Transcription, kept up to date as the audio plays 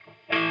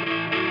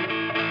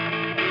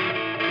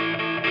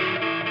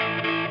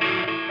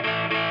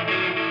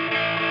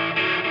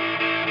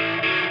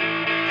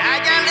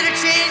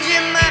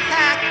in my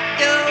pocket,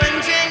 going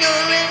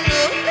jingling.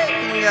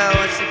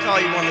 What's the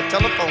call you on the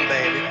telephone,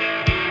 baby?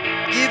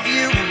 Give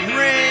you a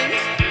ring,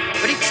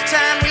 but each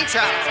time we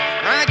talk,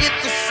 I get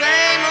the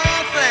same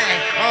old thing.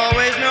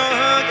 Always no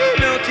hugging,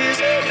 no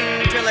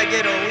kissing, until I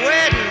get a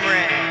wedding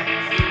ring.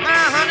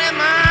 My honey,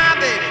 my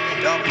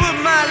baby, don't put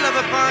my love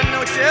upon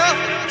no shelf.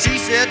 She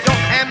said,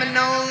 don't hand me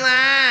no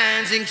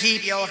lines and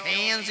keep your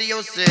hands to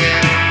yourself.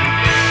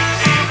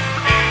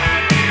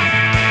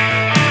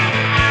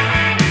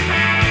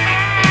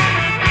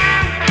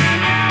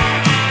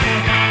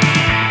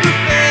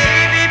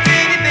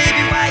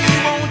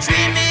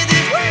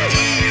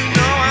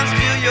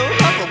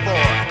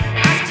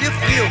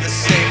 The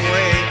same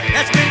way.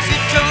 That's when she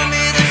told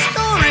me the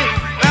story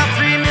about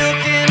free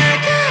milk and a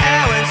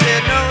cow, and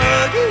said no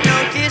huggy, no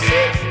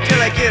kissy, till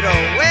I get a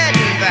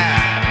wedding vow.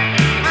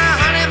 My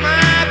honey,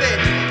 my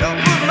baby, don't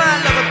put my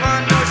love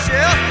upon no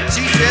shelf.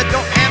 She said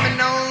don't hand me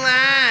no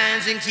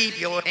lines and keep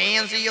your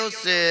hands to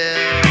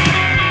yourself.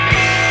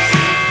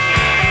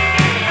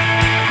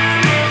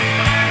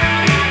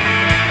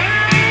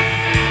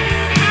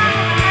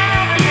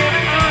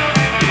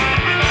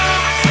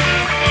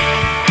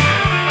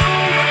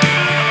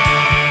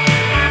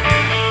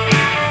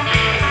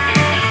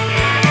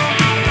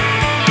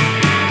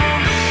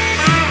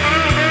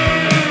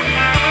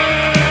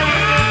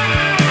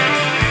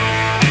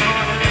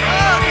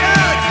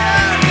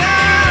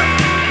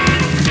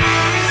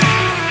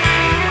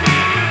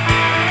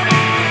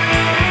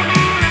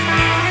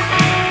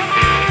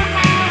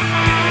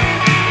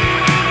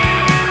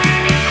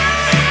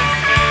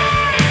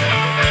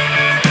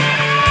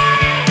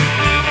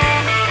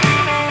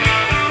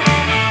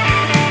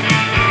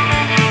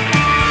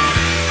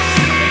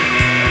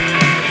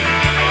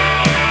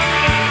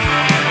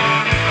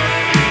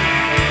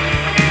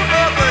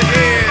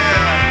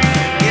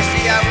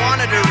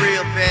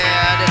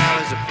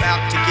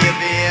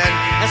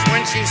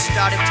 She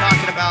started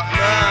talking about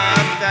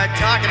love, started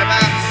talking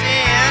about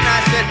sin.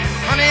 I said,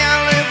 honey,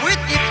 I'll live with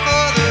you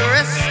for the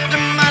rest of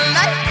my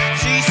life.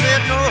 She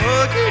said, no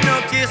huggy,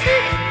 no kissy,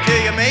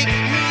 till you make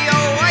me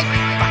your wife.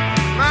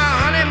 My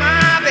honey,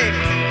 my baby,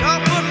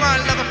 don't put my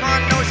love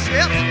upon no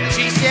shelf.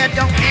 She said,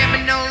 don't hand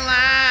me no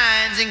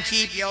lines and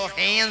keep your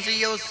hands to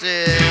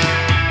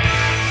yourself.